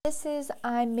This is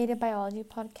IB Biology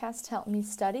podcast Help Me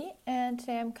Study, and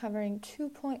today I'm covering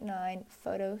 2.9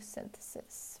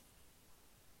 Photosynthesis.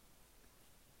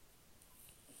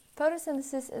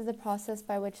 Photosynthesis is the process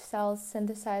by which cells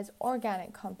synthesize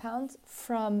organic compounds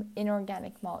from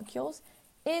inorganic molecules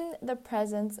in the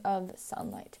presence of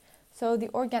sunlight. So the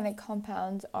organic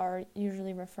compounds are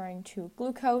usually referring to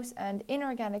glucose, and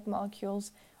inorganic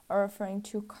molecules are referring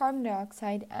to carbon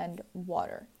dioxide and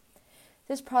water.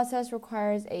 This process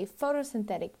requires a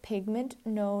photosynthetic pigment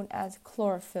known as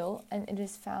chlorophyll, and it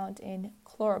is found in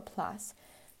chloroplasts.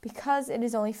 Because it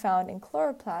is only found in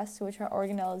chloroplasts, which are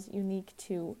organelles unique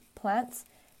to plants,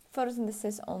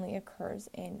 photosynthesis only occurs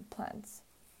in plants.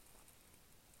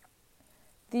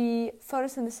 The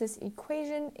photosynthesis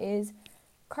equation is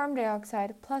carbon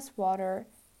dioxide plus water,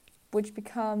 which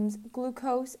becomes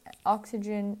glucose,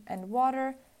 oxygen, and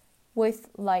water with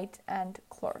light and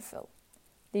chlorophyll.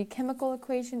 The chemical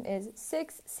equation is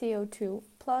 6CO2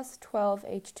 plus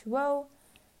 12H2O,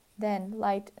 then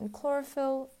light and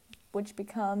chlorophyll, which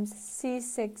becomes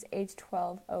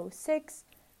C6H12O6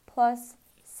 plus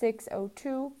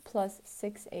 6O2 plus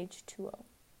 6H2O.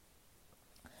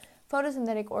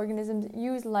 Photosynthetic organisms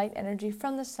use light energy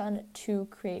from the sun to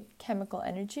create chemical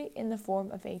energy in the form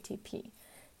of ATP.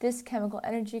 This chemical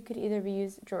energy could either be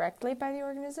used directly by the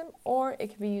organism, or it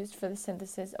could be used for the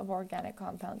synthesis of organic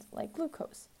compounds like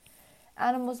glucose.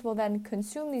 Animals will then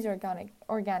consume these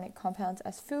organic compounds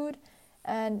as food,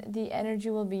 and the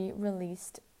energy will be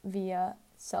released via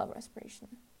cell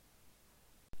respiration.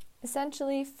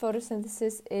 Essentially,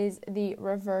 photosynthesis is the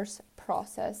reverse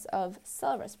process of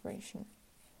cell respiration.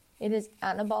 It is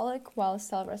anabolic, while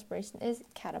cell respiration is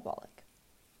catabolic.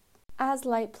 As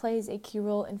light plays a key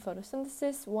role in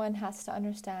photosynthesis, one has to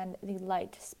understand the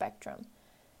light spectrum.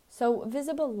 So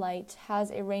visible light has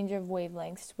a range of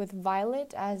wavelengths, with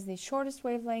violet as the shortest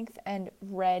wavelength and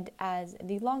red as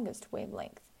the longest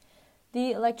wavelength.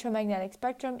 The electromagnetic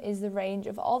spectrum is the range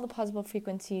of all the possible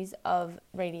frequencies of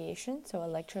radiation, so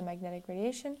electromagnetic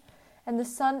radiation, and the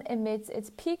sun emits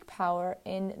its peak power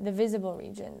in the visible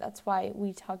region. That's why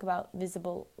we talk about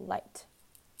visible light.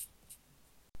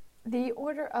 The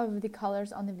order of the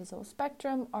colors on the visible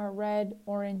spectrum are red,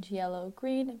 orange, yellow,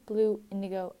 green, blue,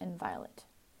 indigo, and violet.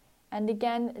 And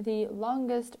again, the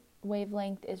longest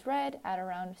wavelength is red at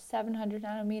around 700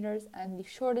 nanometers, and the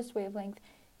shortest wavelength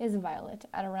is violet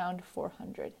at around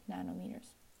 400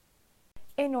 nanometers.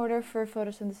 In order for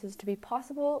photosynthesis to be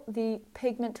possible, the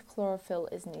pigment chlorophyll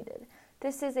is needed.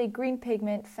 This is a green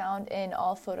pigment found in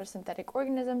all photosynthetic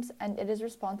organisms, and it is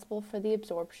responsible for the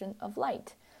absorption of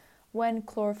light. When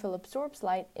chlorophyll absorbs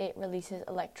light, it releases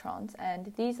electrons,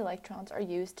 and these electrons are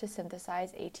used to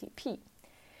synthesize ATP.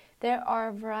 There are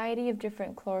a variety of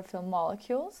different chlorophyll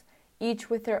molecules, each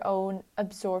with their own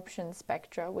absorption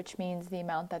spectra, which means the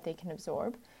amount that they can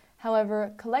absorb.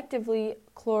 However, collectively,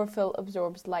 chlorophyll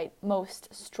absorbs light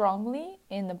most strongly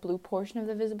in the blue portion of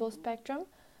the visible spectrum,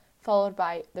 followed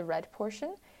by the red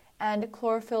portion, and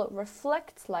chlorophyll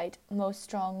reflects light most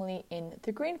strongly in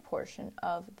the green portion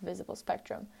of the visible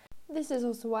spectrum. This is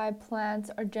also why plants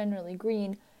are generally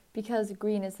green, because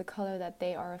green is the color that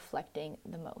they are reflecting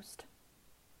the most.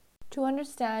 To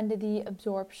understand the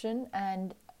absorption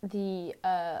and the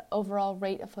overall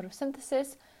rate of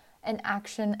photosynthesis, an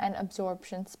action and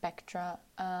absorption spectra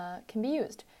can be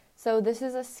used. So this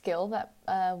is a skill that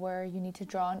where you need to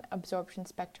draw an absorption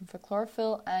spectrum for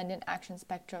chlorophyll and an action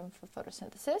spectrum for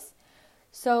photosynthesis.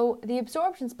 So the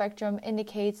absorption spectrum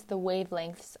indicates the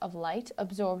wavelengths of light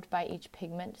absorbed by each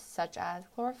pigment, such as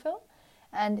chlorophyll,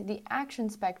 and the action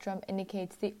spectrum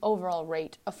indicates the overall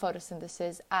rate of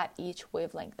photosynthesis at each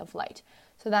wavelength of light.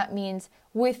 So that means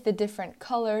with the different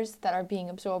colors that are being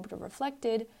absorbed or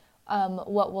reflected,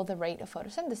 what will the rate of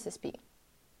photosynthesis be?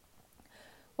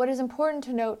 What is important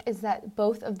to note is that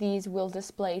both of these will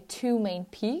display two main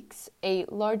peaks, a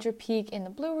larger peak in the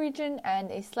blue region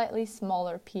and a slightly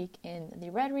smaller peak in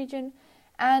the red region,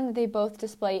 and they both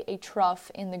display a trough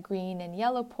in the green and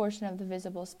yellow portion of the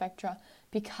visible spectra,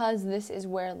 because this is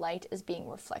where light is being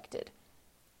reflected.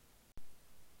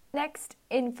 Next,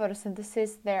 in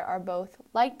photosynthesis, there are both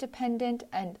light-dependent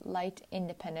and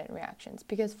light-independent reactions,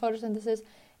 because photosynthesis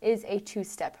is a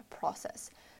two-step process.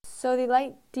 So the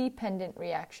light-dependent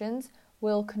reactions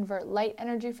will convert light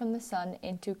energy from the sun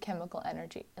into chemical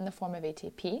energy in the form of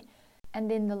ATP,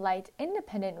 and in the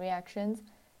light-independent reactions,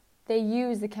 they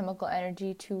use the chemical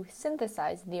energy to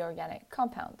synthesize the organic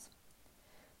compounds.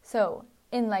 So,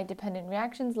 in light-dependent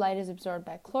reactions, light is absorbed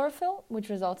by chlorophyll, which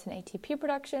results in ATP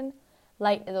production.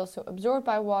 Light is also absorbed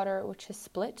by water, which is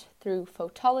split through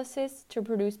photolysis to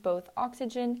produce both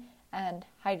oxygen and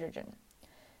hydrogen.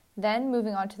 Then,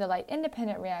 moving on to the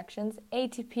light-independent reactions,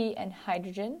 ATP and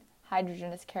hydrogen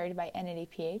is carried by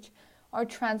NADPH, are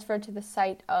transferred to the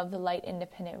site of the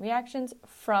light-independent reactions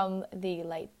from the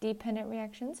light-dependent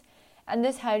reactions, and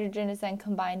this hydrogen is then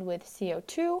combined with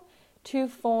CO2 to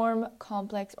form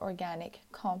complex organic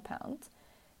compounds.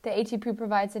 The ATP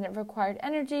provides the required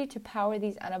energy to power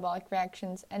these anabolic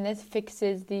reactions, and this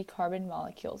fixes the carbon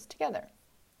molecules together.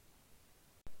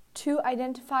 To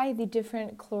identify the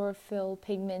different chlorophyll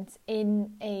pigments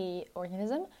in an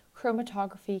organism,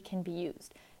 chromatography can be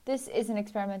used. This is an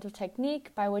experimental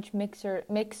technique by which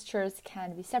mixtures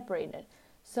can be separated.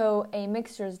 So a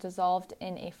mixture is dissolved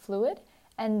in a fluid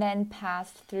and then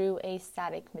passed through a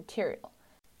static material,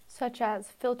 such as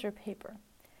filter paper.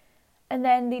 And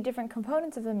then the different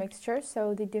components of the mixture,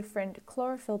 so the different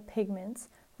chlorophyll pigments,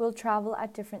 will travel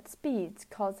at different speeds,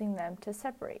 causing them to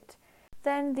separate.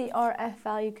 Then the RF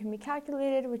value can be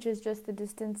calculated, which is just the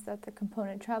distance that the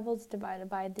component travels divided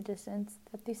by the distance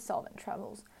that the solvent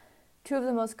travels. Two of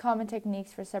the most common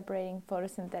techniques for separating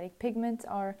photosynthetic pigments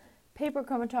are paper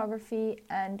chromatography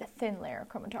and thin layer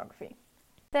chromatography.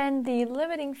 Then the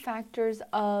limiting factors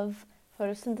of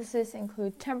photosynthesis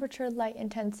include temperature, light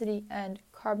intensity, and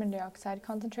carbon dioxide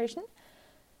concentration.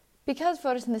 Because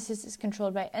photosynthesis is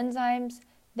controlled by enzymes,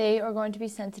 they are going to be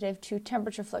sensitive to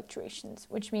temperature fluctuations,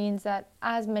 which means that,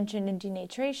 as mentioned in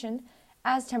denaturation,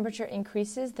 as temperature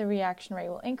increases, the reaction rate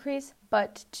will increase,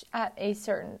 but at a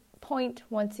certain point,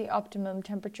 once the optimum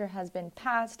temperature has been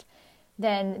passed,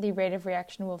 then the rate of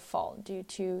reaction will fall due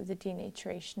to the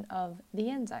denaturation of the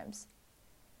enzymes.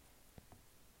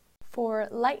 For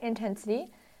light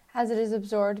intensity, as it is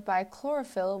absorbed by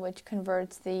chlorophyll, which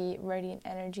converts the radiant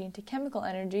energy into chemical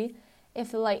energy,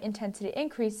 if the light intensity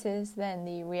increases, then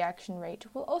the reaction rate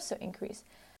will also increase.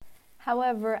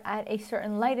 However, at a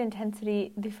certain light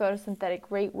intensity, the photosynthetic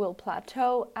rate will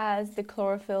plateau as the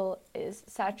chlorophyll is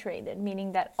saturated,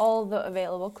 meaning that all the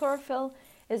available chlorophyll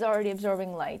is already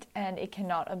absorbing light and it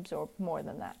cannot absorb more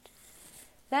than that.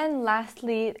 Then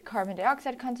lastly, carbon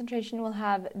dioxide concentration will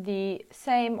have the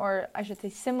same, or I should say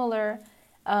similar,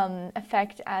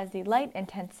 effect as the light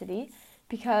intensity,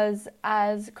 because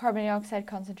as carbon dioxide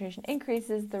concentration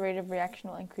increases, the rate of reaction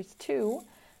will increase too,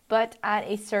 but at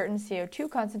a certain CO2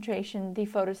 concentration, the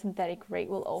photosynthetic rate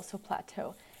will also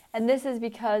plateau. And this is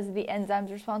because the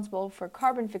enzymes responsible for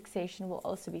carbon fixation will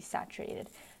also be saturated.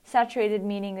 Saturated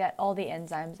meaning that all the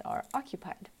enzymes are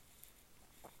occupied.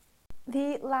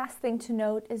 The last thing to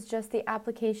note is just the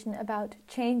application about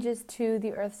changes to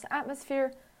the Earth's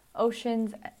atmosphere,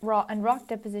 oceans, and rock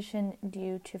deposition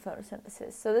due to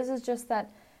photosynthesis. So this is just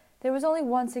that there was only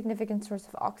one significant source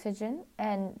of oxygen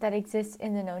and that exists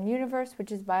in the known universe,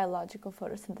 which is biological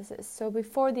photosynthesis. So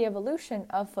before the evolution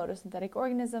of photosynthetic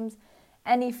organisms,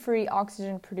 any free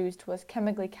oxygen produced was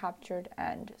chemically captured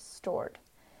and stored.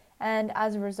 And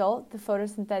as a result, the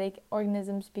photosynthetic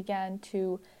organisms began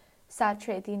to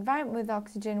saturate the environment with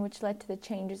oxygen, which led to the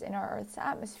changes in our Earth's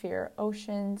atmosphere,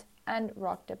 oceans, and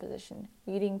rock deposition,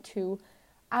 leading to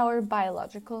our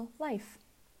biological life.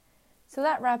 So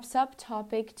that wraps up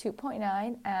topic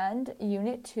 2.9 and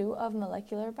unit 2 of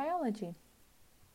molecular biology.